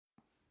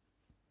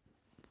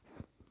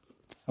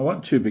I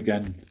want to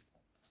begin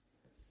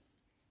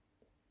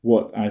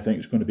what I think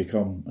is going to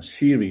become a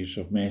series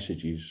of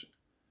messages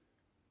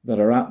that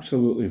are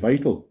absolutely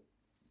vital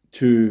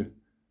to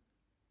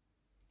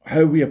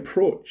how we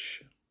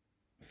approach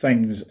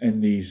things in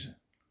these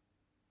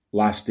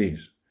last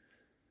days.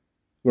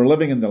 We're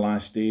living in the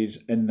last days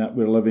in that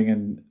we're living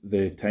in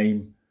the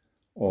time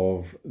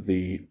of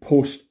the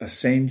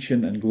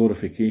post-ascension and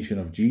glorification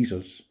of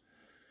Jesus.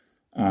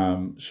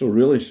 So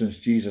really, since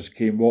Jesus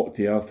came, walked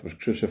the earth, was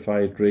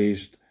crucified,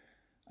 raised,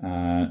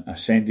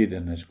 ascended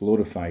and is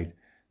glorified,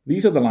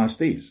 these are the last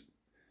days.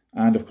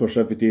 And of course,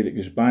 every day that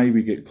goes by,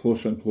 we get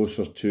closer and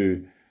closer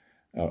to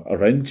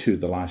or into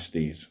the last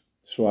days.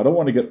 So I don't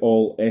want to get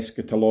all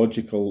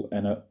eschatological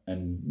in it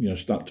and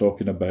start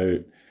talking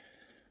about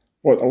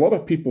what a lot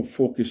of people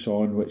focus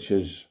on, which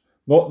is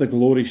not the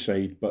glory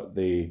side, but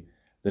the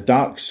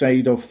dark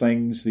side of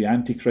things, the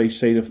Antichrist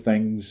side of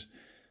things,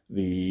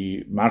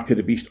 the mark of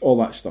the beast, all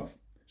that stuff.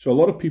 So a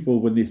lot of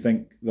people, when they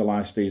think the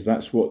last days,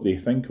 that's what they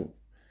think of.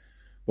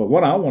 But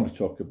what I want to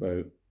talk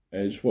about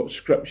is what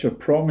Scripture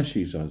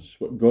promises us,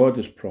 what God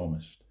has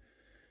promised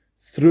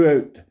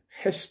throughout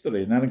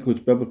history, and that includes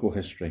biblical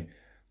history,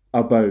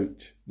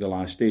 about the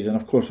last days. And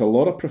of course, a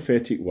lot of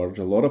prophetic words,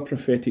 a lot of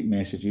prophetic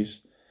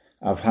messages.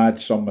 I've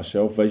had some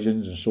myself,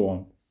 visions and so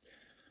on,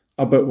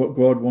 about what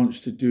God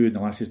wants to do in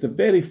the last days. The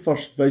very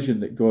first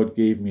vision that God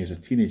gave me as a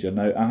teenager.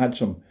 Now, I had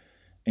some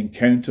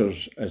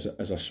encounters as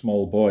a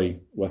small boy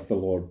with the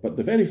Lord, but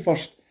the very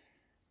first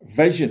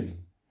vision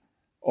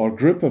or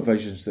group of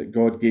visions that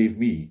God gave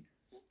me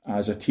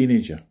as a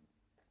teenager,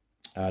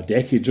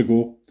 decades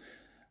ago,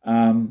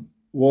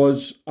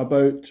 was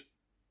about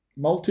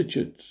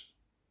multitudes.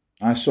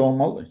 I saw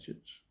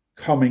multitudes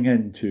coming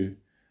into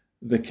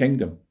the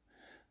kingdom,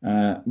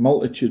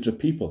 multitudes of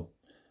people.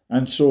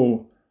 And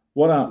so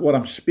what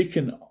I'm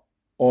speaking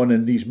on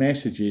in these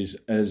messages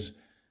is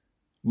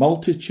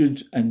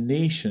multitudes and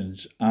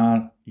nations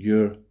are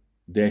your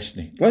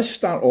destiny. Let's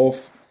start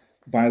off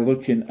by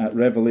looking at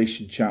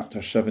Revelation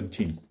chapter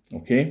 17,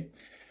 okay?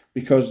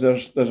 Because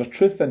there's a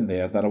truth in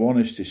there that I want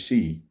us to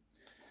see.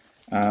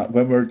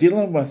 When we're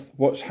dealing with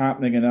what's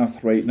happening in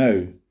Earth right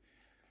now,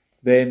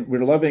 then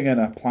we're living in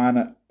a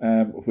planet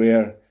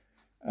where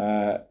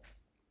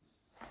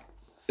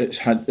it's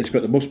got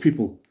the most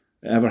people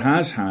it ever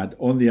has had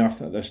on the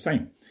earth at this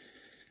time.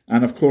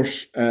 And of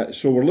course,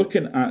 so we're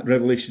looking at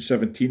Revelation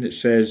 17. It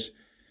says,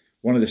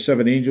 one of the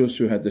seven angels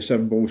who had the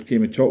seven bowls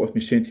came and talked with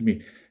me, saying to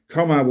me,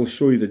 "Come, I will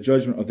show you the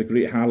judgment of the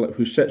great harlot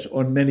who sits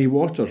on many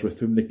waters, with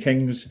whom the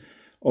kings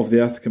of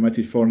the earth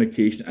committed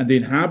fornication, and the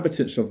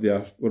inhabitants of the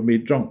earth were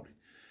made drunk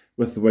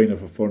with the wine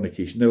of her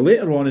fornication." Now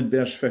later on in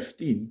verse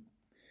 15,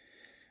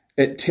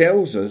 it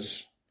tells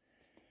us,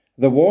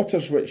 "The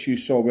waters which you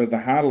saw where the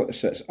harlot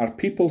sits are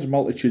peoples,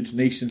 multitudes,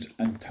 nations,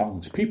 and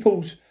tongues."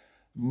 Peoples,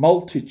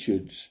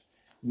 multitudes,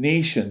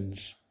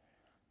 nations,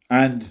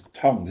 and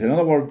tongues. In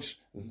other words,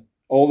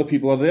 all the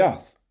people of the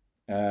earth.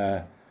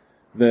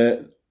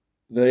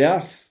 The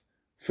earth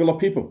full of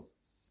people.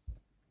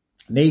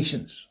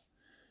 Nations,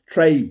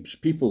 tribes,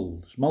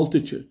 peoples,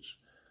 multitudes.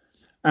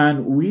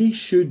 And we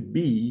should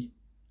be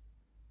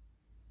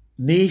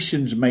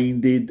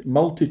nations-minded,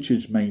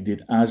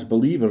 multitudes-minded as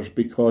believers,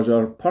 because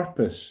our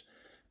purpose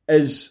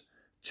is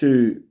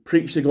to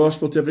preach the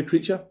gospel to every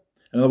creature.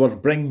 In other words,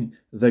 bring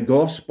the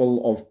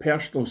gospel of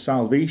personal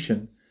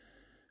salvation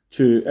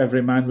to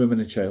every man, woman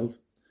and child.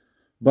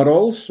 But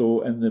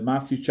also in the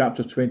Matthew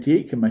chapter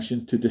 28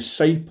 commission to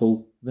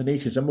disciple the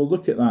nations. And we'll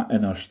look at that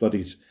in our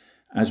studies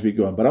as we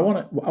go on. But I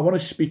want to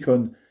speak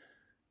on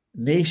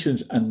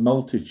nations and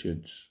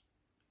multitudes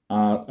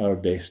are our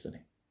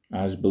destiny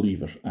as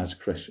believers, as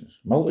Christians.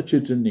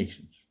 Multitudes and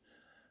nations.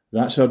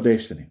 That's our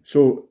destiny.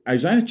 So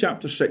Isaiah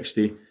chapter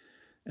 60,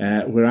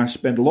 where I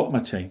spend a lot of my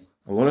time,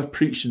 a lot of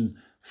preaching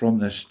from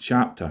this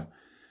chapter,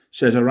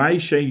 says,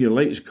 "Arise, shine, your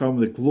light is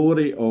come, the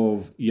glory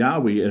of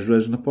Yahweh is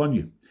risen upon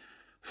you.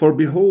 For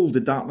behold, the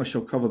darkness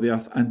shall cover the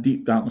earth, and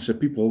deep darkness of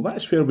people."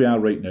 That's where we are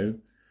right now.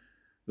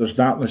 There's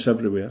darkness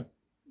everywhere.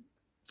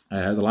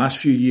 The last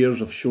few years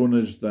have shown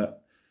us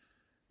that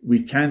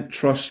we can't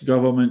trust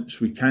governments,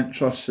 we can't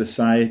trust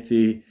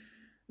society.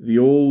 The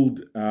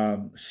old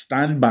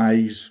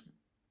standbys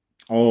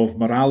of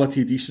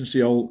morality,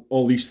 decency,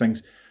 all these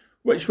things,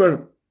 which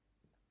were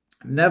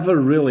never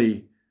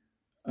really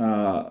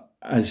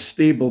as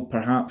stable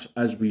perhaps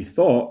as we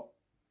thought,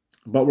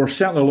 but we're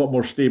certainly a lot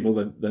more stable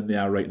than they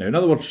are right now. In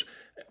other words,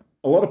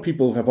 a lot of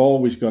people have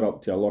always got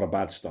up to a lot of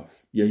bad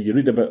stuff. You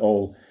read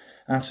about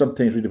I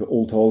sometimes read about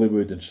old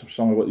Hollywood and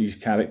some of what these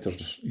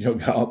characters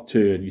got up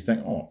to, and you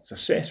think, oh, it's a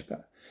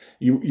cesspit.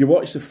 You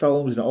watch the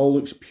films and it all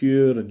looks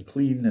pure and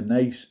clean and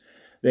nice.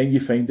 Then you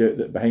find out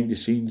that behind the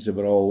scenes they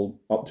were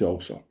all up to all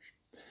sorts.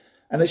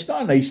 And it's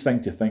not a nice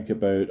thing to think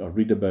about or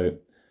read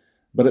about,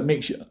 but it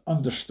makes you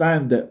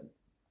understand that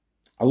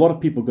a lot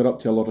of people got up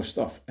to a lot of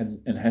stuff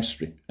in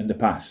history, in the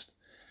past.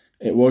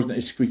 It wasn't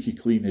as squeaky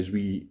clean as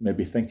we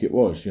maybe think it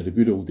was, the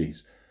good old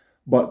days.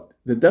 But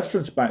the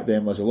difference back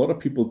then was a lot of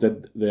people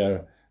did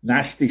their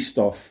nasty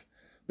stuff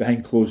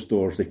behind closed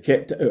doors. They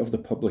kept it out of the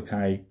public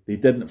eye. They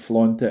didn't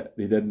flaunt it.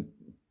 They didn't,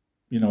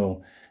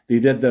 they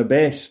did their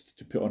best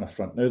to put on a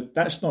front. Now,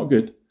 that's not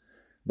good,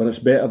 but it's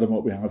better than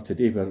what we have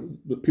today, where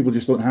people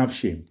just don't have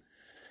shame.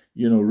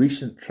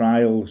 Recent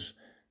trials,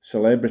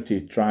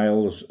 celebrity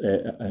trials,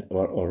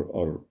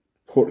 or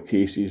court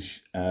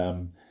cases,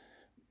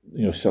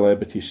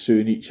 celebrities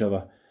suing each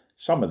other.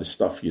 Some of the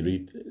stuff you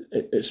read,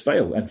 it's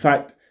vile. In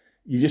fact,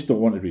 you just don't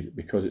want to read it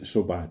because it's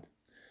so bad.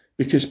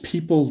 Because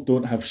people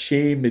don't have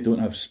shame, they don't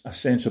have a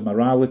sense of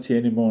morality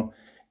anymore.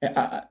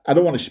 I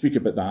don't want to speak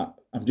about that.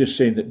 I'm just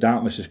saying that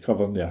darkness is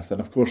covering the earth.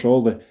 And of course,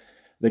 all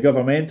the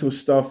governmental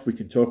stuff we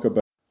can talk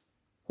about.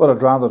 What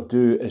I'd rather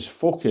do is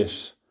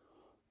focus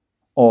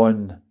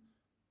on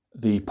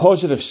the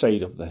positive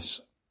side of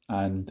this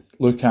and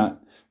look at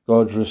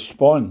God's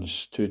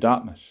response to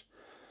darkness.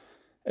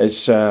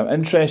 It's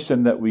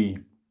interesting that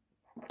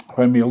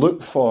when we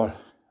look for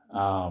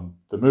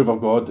the move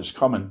of God that's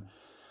coming,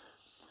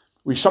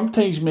 we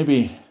sometimes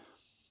we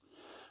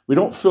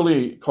don't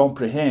fully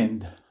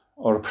comprehend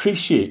or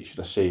appreciate,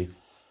 should I say,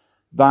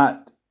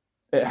 that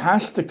it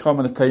has to come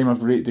in a time of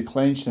great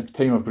declension, a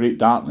time of great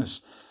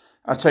darkness,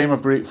 a time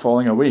of great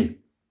falling away.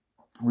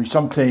 We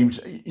sometimes,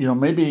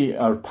 maybe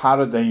our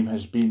paradigm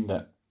has been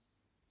that,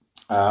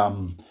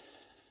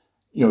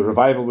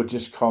 revival would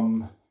just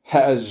come,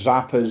 hit us,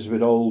 zap us,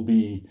 we'd all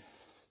be,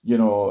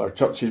 our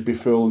churches be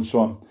full and so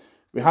on.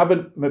 We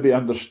haven't maybe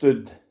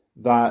understood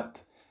that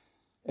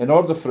in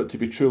order for it to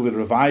be truly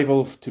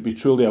revival, to be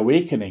truly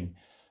awakening,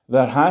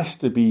 there has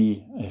to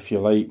be, if you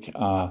like,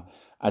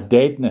 a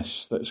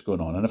deadness that's going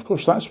on. And of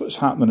course, that's what's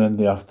happening in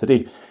the earth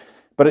today.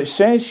 But it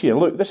says here,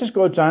 look, this is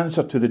God's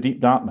answer to the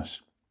deep darkness.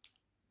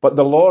 But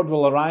the Lord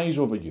will arise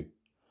over you,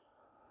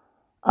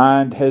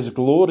 and his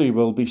glory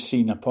will be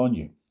seen upon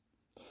you.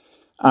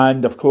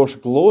 And of course,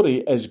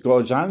 glory is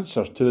God's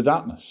answer to the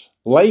darkness.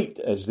 Light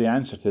is the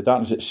answer to the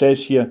darkness. It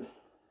says here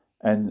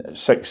in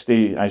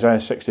Isaiah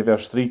 60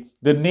 verse 3,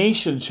 the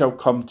nations shall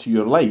come to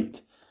your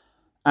light,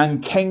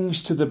 and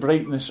kings to the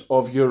brightness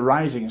of your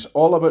rising. It's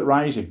all about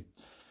rising.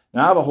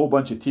 Now, I have a whole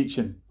bunch of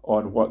teaching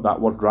on what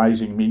that word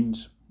rising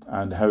means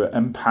and how it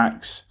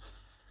impacts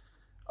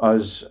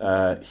us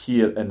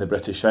here in the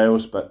British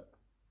Isles, but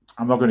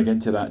I'm not going to get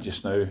into that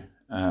just now.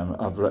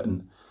 I've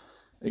written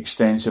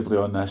extensively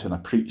on this and I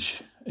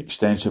preach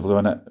extensively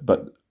on it,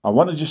 but I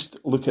want to just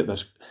look at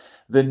this.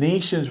 The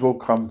nations will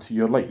come to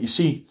your light. You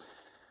see,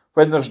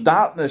 when there's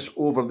darkness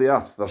over the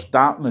earth, there's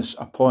darkness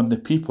upon the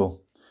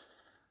people.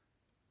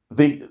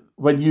 When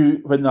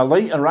the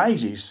light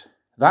arises,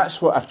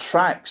 that's what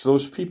attracts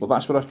those people.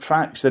 That's what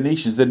attracts the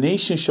nations. The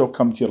nations shall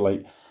come to your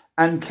light,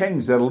 and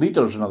kings, their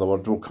leaders, in other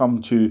words, will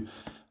come to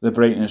the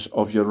brightness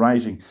of your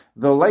rising.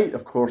 The light,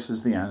 of course,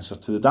 is the answer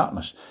to the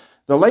darkness.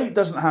 The light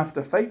doesn't have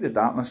to fight the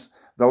darkness.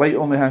 The light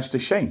only has to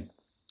shine.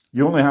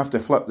 You only have to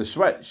flip the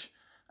switch,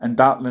 and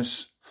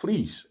darkness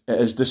flees. It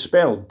is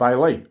dispelled by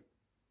light.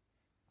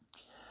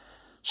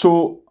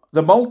 So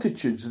the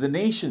multitudes, the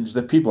nations,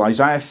 the people,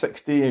 Isaiah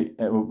 60,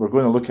 we're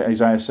going to look at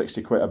Isaiah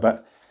 60 quite a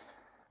bit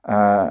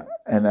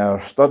in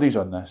our studies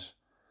on this.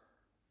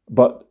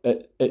 But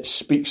it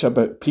speaks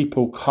about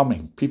people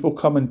coming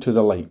to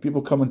the light,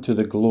 people coming to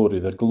the glory.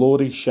 The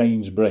glory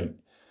shines bright.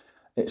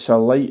 It's a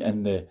light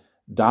in the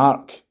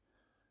dark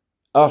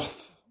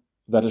earth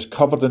that is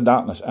covered in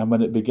darkness. And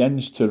when it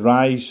begins to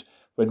rise,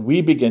 when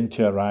we begin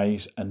to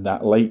arise and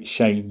that light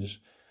shines,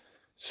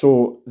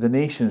 so the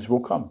nations will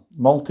come.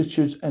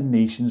 Multitudes and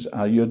nations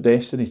are your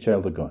destiny,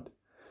 child of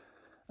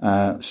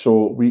God.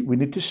 So we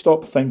need to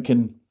stop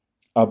thinking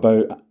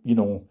about,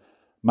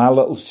 my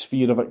little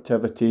sphere of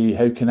activity,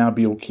 how can I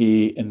be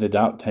okay in the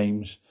dark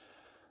times?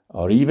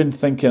 Or even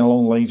thinking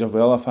along the lines of,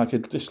 well, if I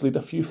could just lead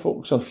a few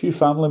folks, a few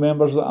family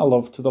members that I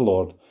love to the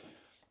Lord.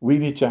 We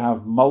need to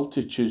have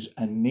multitudes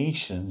and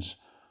nations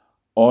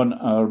on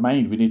our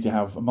mind. We need to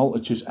have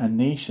multitudes and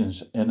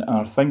nations in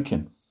our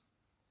thinking.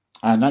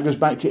 And that goes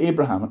back to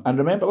Abraham. And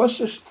remember, let's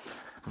just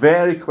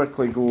very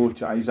quickly go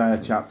to Isaiah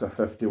chapter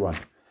 51.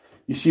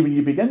 You see, when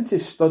you begin to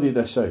study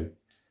this out,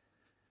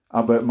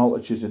 about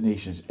multitudes of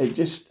nations,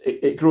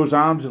 it grows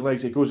arms and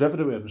legs, it goes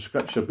everywhere in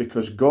Scripture,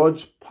 because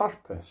God's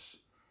purpose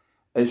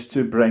is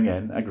to bring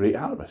in a great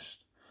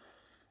harvest.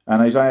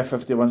 And Isaiah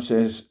 51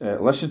 says,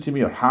 listen to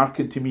me, or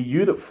hearken to me,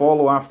 you that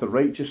follow after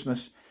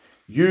righteousness,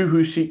 you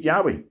who seek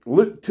Yahweh.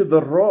 Look to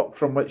the rock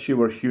from which you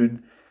were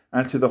hewn,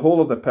 and to the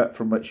hole of the pit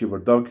from which you were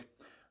dug.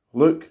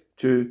 Look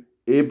to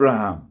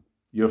Abraham,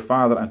 your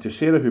father, and to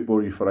Sarah who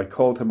bore you, for I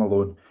called him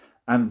alone,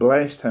 and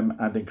blessed him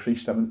and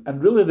increased him.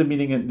 And really the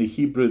meaning in the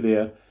Hebrew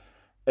there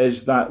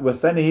is that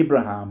within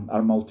Abraham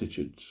are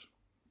multitudes.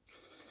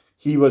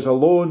 He was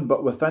alone,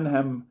 but within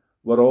him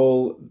were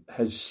all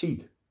his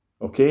seed.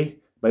 Okay?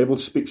 The Bible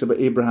speaks about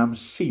Abraham's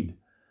seed.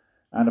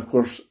 And of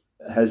course,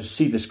 his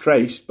seed is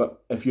Christ,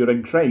 but if you're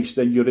in Christ,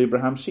 then you're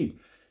Abraham's seed.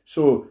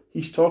 So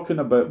he's talking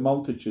about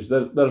multitudes.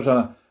 There's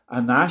a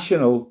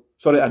natural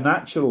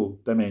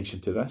dimension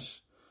to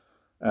this.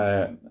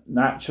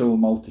 Natural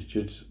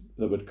multitudes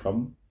that would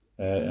come.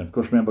 And of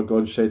course, remember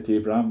God said to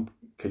Abraham,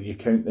 can you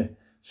count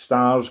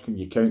stars? Can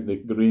you count the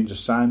grains of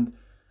sand?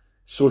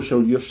 So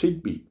shall your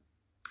seed be.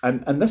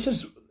 And this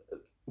is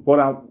what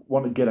I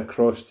want to get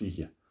across to you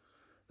here.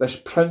 This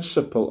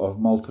principle of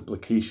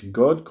multiplication.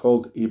 God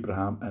called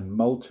Abraham and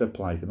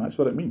multiplied him. That's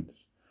what it means.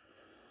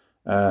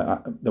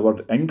 The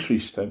word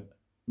increased him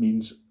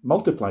means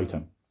multiplied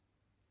him.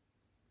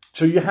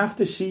 So you have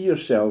to see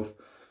yourself,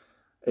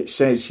 it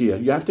says here,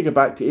 you have to go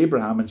back to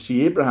Abraham and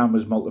see Abraham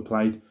was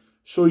multiplied,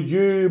 so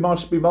you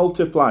must be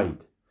multiplied.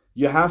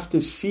 You have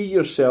to see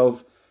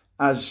yourself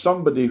as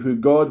somebody who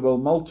God will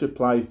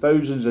multiply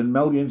thousands and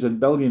millions and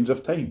billions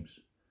of times.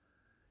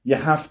 You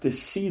have to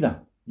see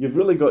that. You've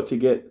really got to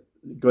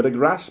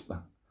grasp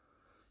that.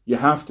 You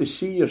have to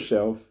see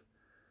yourself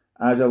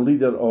as a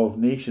leader of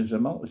nations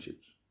and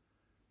multitudes.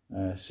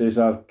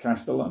 Cesar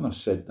Castellanos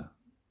said that.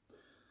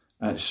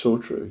 It's so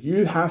true.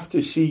 You have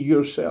to see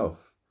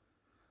yourself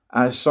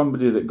as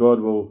somebody that God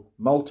will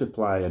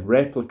multiply and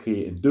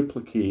replicate and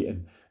duplicate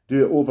and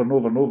do it over and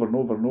over and over and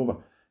over and over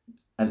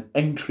and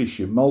increase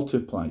you,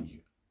 multiply you.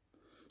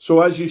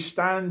 So as you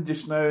stand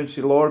just now and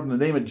say, Lord, in the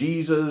name of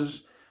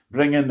Jesus,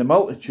 bring in the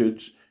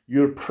multitudes,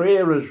 your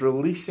prayer is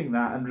releasing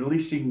that and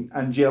releasing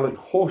angelic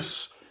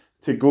hosts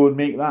to go and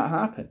make that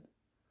happen.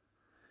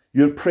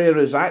 Your prayer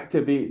is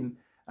activating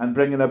and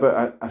bringing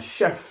about a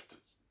shift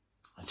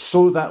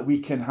so that we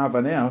can have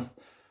an earth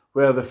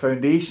where the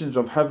foundations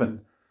of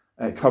heaven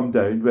come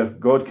down, where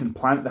God can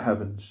plant the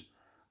heavens,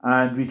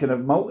 and we can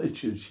have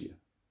multitudes here.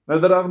 Now,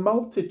 there are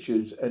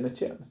multitudes in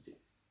eternity.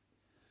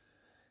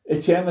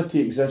 Eternity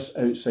exists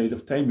outside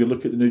of time. We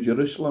look at the New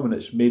Jerusalem, and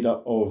it's made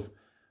up of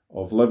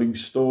living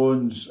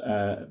stones,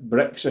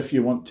 bricks, if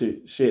you want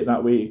to say it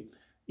that way.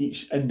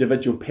 Each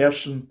individual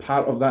person,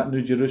 part of that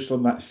New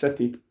Jerusalem, that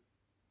city,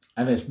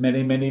 and it's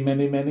many, many,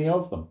 many, many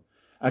of them.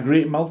 A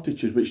great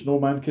multitude which no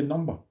man can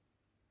number.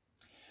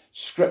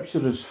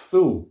 Scripture is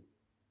full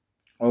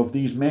of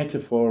these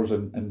metaphors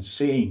and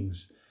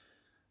sayings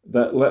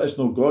that let us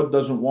know God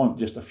doesn't want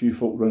just a few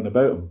folk round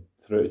about him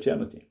throughout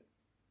eternity.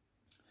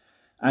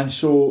 And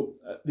so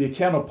the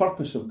eternal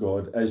purpose of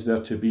God is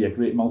there to be a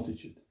great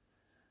multitude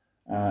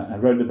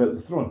around about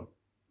the throne.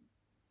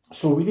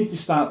 So we need to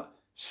start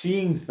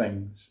seeing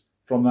things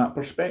from that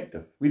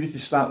perspective. We need to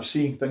start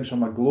seeing things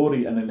from a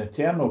glory and an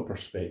eternal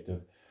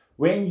perspective.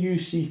 When you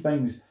see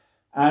things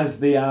as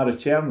they are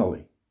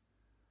eternally,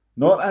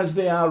 not as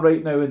they are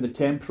right now in the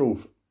temporal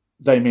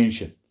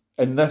dimension,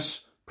 in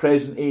this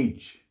present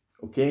age,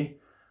 okay?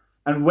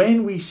 And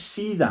when we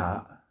see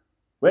that,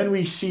 when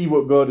we see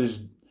what God is,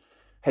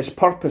 his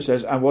purpose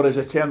is, and what his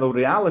eternal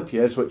reality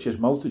is, which is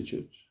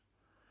multitudes,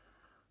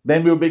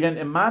 then we'll begin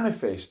to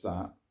manifest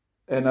that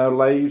in our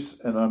lives,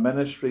 in our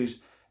ministries.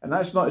 And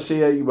that's not to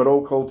say we're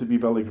all called to be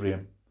Billy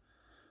Graham.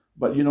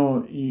 But,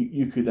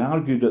 you could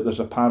argue that there's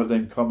a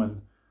paradigm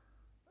coming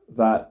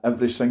that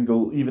every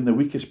single, even the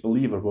weakest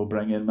believer, will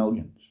bring in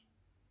millions.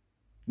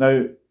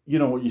 Now,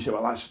 you say,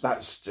 well,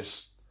 that's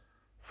just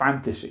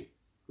fantasy.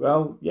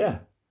 Well, yeah.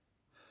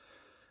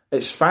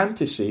 It's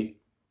fantasy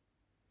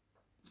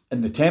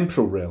in the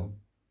temporal realm,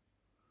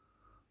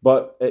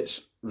 but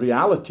it's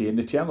reality in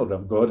the eternal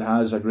realm. God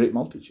has a great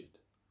multitude.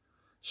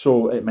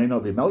 So it might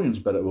not be millions,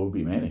 but it will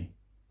be many.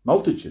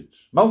 Multitudes.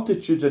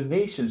 Multitudes and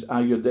nations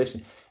are your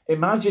destiny.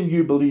 Imagine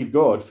you believe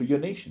God for your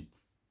nation.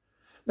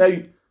 Now,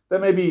 there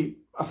may be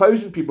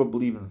 1,000 people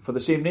believing for the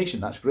same nation.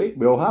 That's great.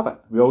 We all have it.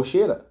 We all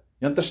share it.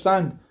 You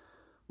understand?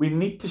 We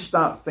need to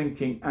start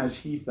thinking as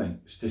he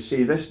thinks, to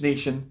say this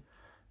nation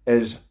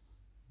is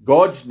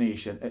God's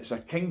nation. It's a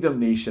kingdom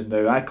nation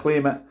now. I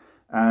claim it,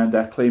 and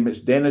I claim its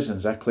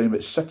denizens. I claim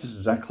its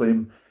citizens. I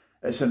claim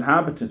its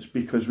inhabitants,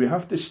 because we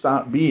have to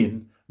start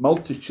being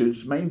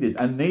multitudes minded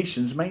and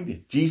nations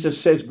minded. Jesus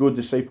says, go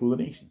disciple the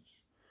nations.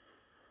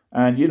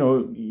 And,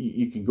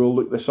 you can go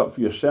look this up for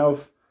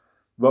yourself.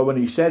 But when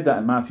he said that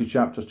in Matthew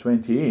chapter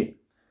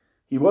 28,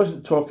 he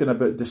wasn't talking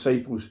about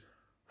disciples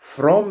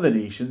from the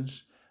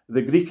nations.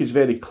 The Greek is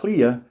very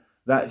clear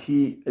that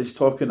he is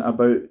talking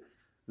about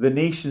the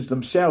nations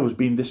themselves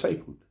being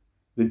discipled.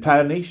 The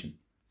entire nation.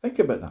 Think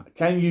about that.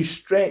 Can you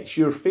stretch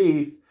your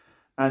faith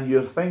and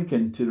your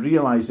thinking to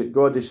realise that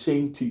God is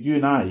saying to you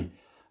and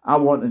I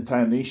want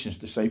entire nations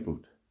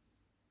discipled?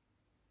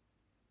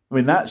 I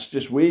mean, that's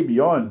just way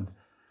beyond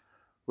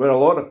where a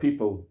lot of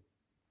people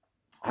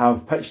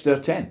have pitched their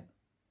tent.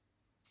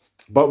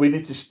 But we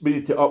need to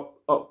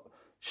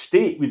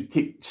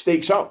take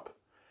stakes up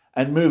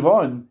and move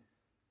on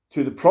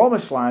to the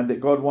promised land that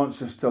God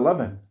wants us to live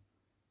in,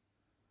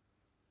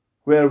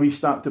 where we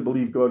start to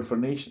believe God for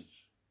nations.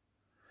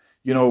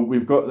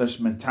 We've got this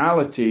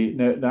mentality.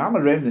 Now I'm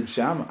a remnant,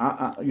 see,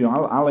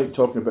 I like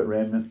talking about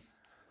remnant.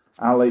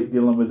 I like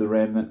dealing with the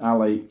remnant.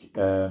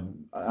 I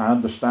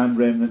understand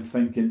remnant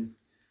thinking.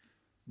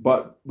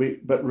 But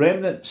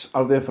remnants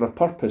are there for a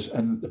purpose,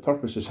 and the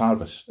purpose is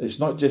harvest. It's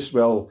not just,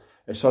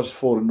 it's us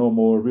four and no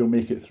more, we'll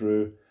make it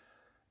through.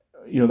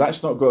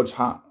 That's not God's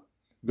heart.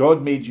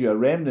 God made you a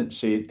remnant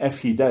saint if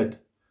he did.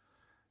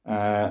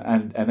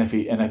 And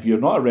if you're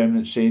not a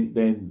remnant saint,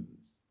 then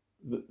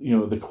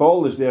the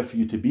call is there for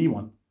you to be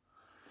one.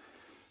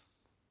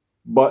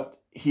 But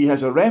he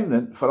has a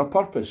remnant for a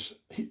purpose,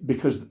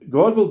 because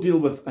God will deal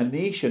with a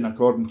nation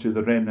according to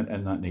the remnant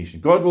in that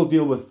nation. God will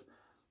deal with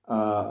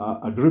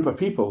a group of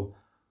people,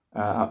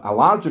 a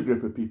larger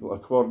group of people,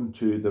 according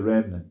to the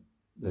remnant,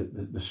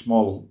 the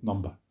small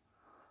number.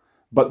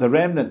 But the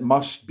remnant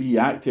must be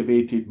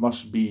activated,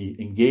 must be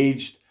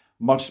engaged,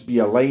 must be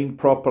aligned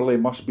properly,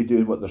 must be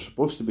doing what they're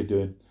supposed to be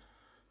doing.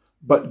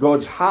 But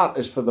God's heart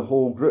is for the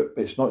whole group.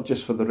 It's not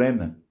just for the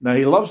remnant. Now,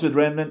 he loves the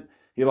remnant.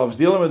 He loves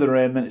dealing with the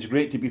remnant. It's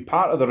great to be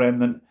part of the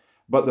remnant.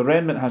 But the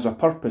remnant has a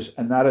purpose,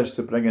 and that is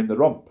to bring in the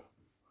rump.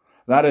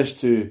 That is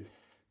to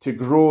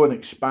grow and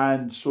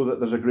expand so that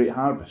there's a great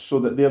harvest, so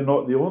that they're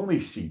not the only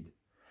seed.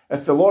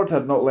 If the Lord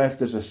had not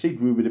left us a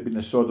seed, we would have been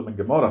the Sodom and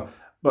Gomorrah.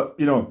 But,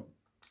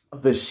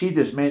 the seed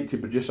is meant to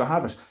produce a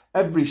harvest.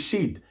 Every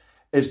seed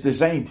is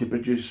designed to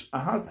produce a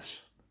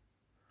harvest.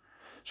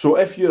 So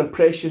if you're a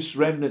precious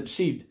remnant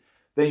seed,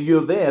 then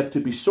you're there to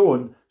be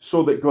sown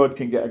so that God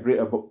can get a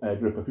greater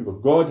group of people.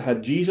 God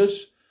had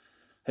Jesus,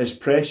 his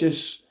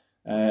precious,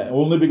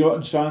 only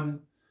begotten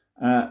Son.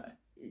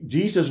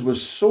 Jesus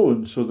was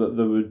sown so that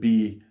there would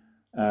be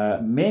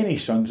many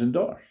sons and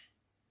daughters.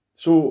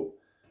 So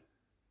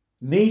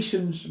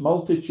nations,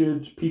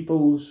 multitudes,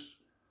 peoples,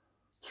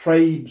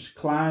 tribes,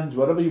 clans,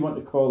 whatever you want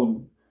to call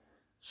them,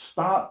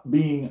 start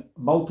being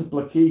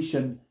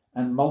multiplication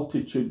and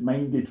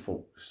multitude-minded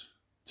folks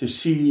to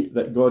see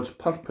that God's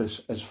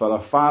purpose is for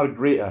a far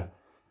greater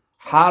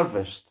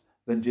harvest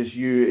than just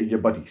you and your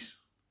buddies,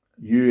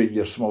 you and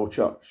your small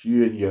church,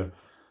 you and your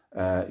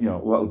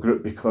little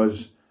group,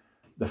 because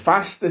the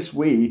fastest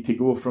way to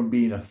go from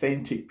being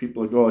authentic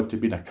people of God to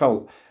being a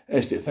cult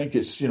is to think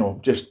it's,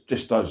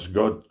 just us,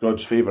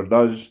 God's favoured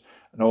us,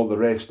 and all the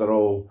rest are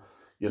all,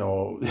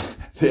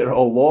 they're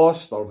all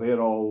lost, or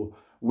they're all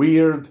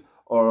weird,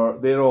 or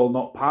they're all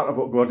not part of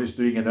what God is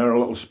doing in our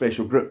little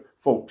special group.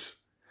 Folks,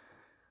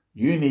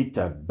 you need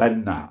to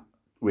bin that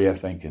way of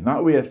thinking.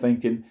 That way of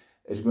thinking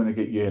is going to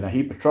get you in a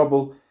heap of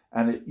trouble,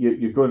 and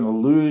you're going to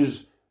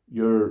lose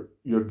your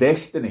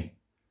destiny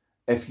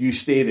if you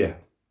stay there,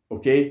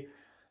 okay?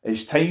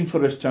 It's time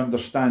for us to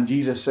understand.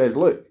 Jesus says,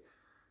 look,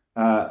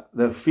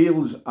 the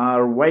fields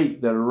are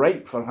white, they're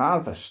ripe for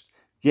harvest.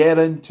 Get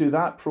into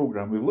that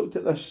program. We've looked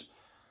at this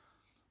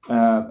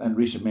in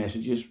recent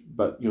messages,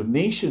 but your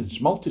nations,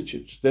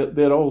 multitudes,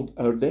 they're all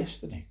our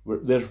destiny.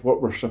 They're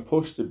what we're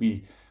supposed to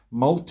be,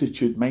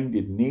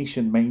 multitude-minded,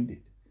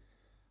 nation-minded.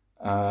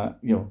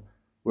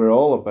 We're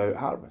all about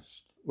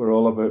harvest. We're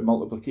all about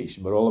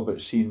multiplication. We're all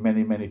about seeing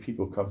many, many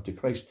people come to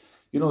Christ.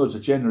 There's a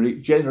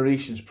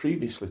generations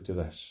previously to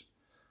this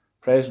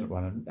present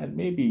one, and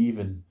maybe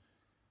even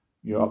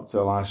up to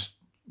the last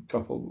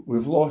couple,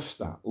 we've lost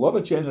that. A lot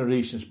of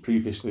generations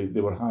previously,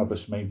 they were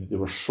harvest-minded, they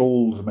were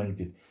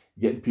souls-minded,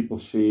 getting people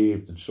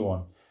saved and so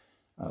on.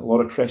 A lot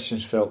of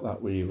Christians felt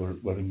that way,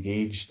 were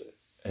engaged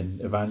in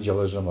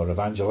evangelism or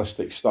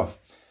evangelistic stuff.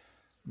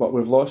 But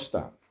we've lost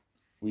that.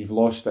 We've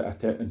lost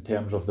it in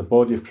terms of the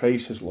body of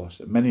Christ has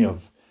lost it. Many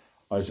of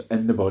us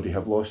in the body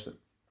have lost it.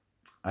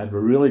 And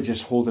we're really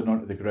just holding on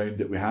to the ground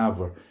that we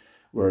have.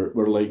 We're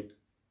like,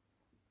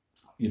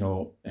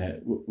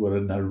 we're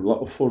in our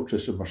little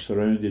fortress and we're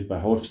surrounded by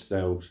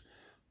hostiles.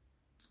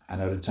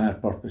 And our entire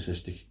purpose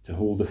is to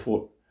hold the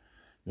fort.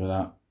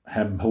 That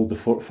hymn, hold the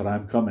fort for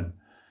I'm coming.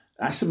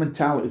 That's the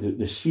mentality,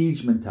 the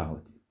siege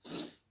mentality.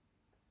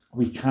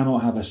 We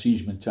cannot have a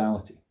siege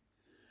mentality.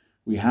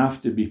 We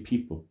have to be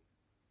people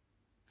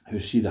who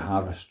see the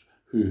harvest,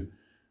 who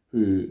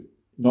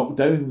knock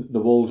down the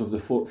walls of the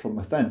fort from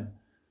within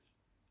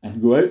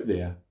and go out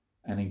there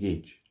and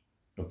engage.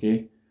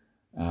 Okay?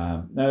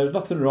 Now, there's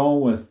nothing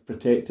wrong with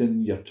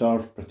protecting your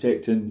turf,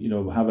 protecting,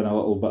 having a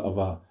little bit of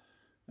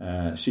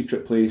a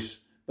secret place,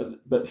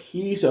 but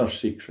he's our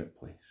secret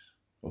place.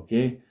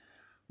 Okay?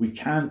 We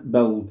can't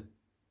build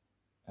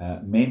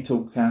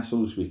mental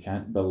castles, we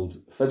can't build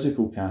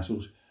physical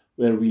castles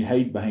where we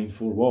hide behind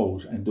four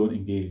walls and don't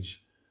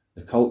engage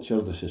the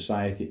culture, the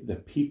society, the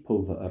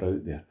people that are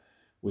out there.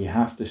 We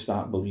have to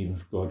start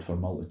believing God for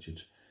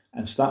multitudes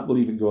and start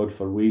believing God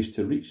for ways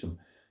to reach them.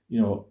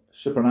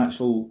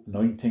 Supernatural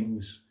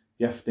anointings,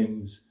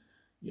 giftings,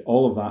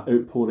 all of that,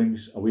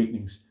 outpourings,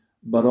 awakenings.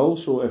 But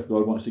also if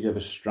God wants to give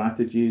us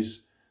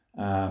strategies,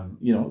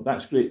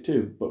 that's great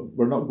too. But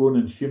we're not going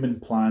in human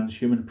plans,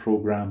 human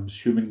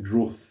programs, human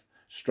growth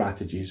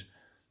strategies.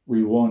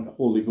 We want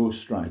Holy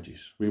Ghost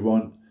strategies. We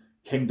want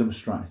kingdom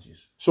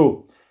strategies.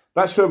 So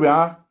that's where we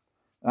are.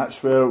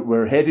 That's where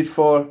we're headed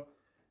for,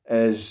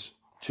 is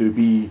to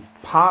be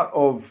part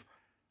of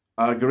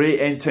a great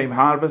end time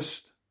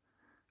harvest.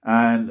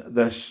 And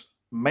this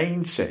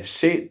mindset,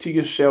 say it to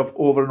yourself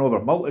over and over,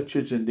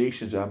 multitudes and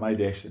nations are my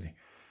destiny.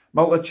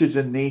 Multitudes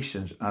and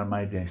nations are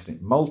my destiny.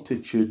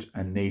 Multitudes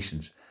and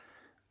nations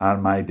are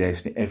my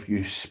destiny. If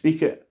you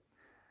speak it,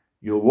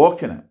 you'll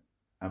walk in it,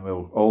 and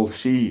we'll all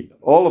see,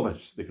 all of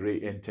us, the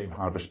great end time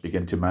harvest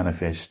begin to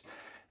manifest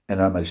in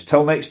our midst.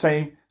 Till next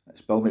time,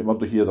 it's Bill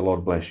McMurdo here. The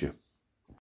Lord bless you.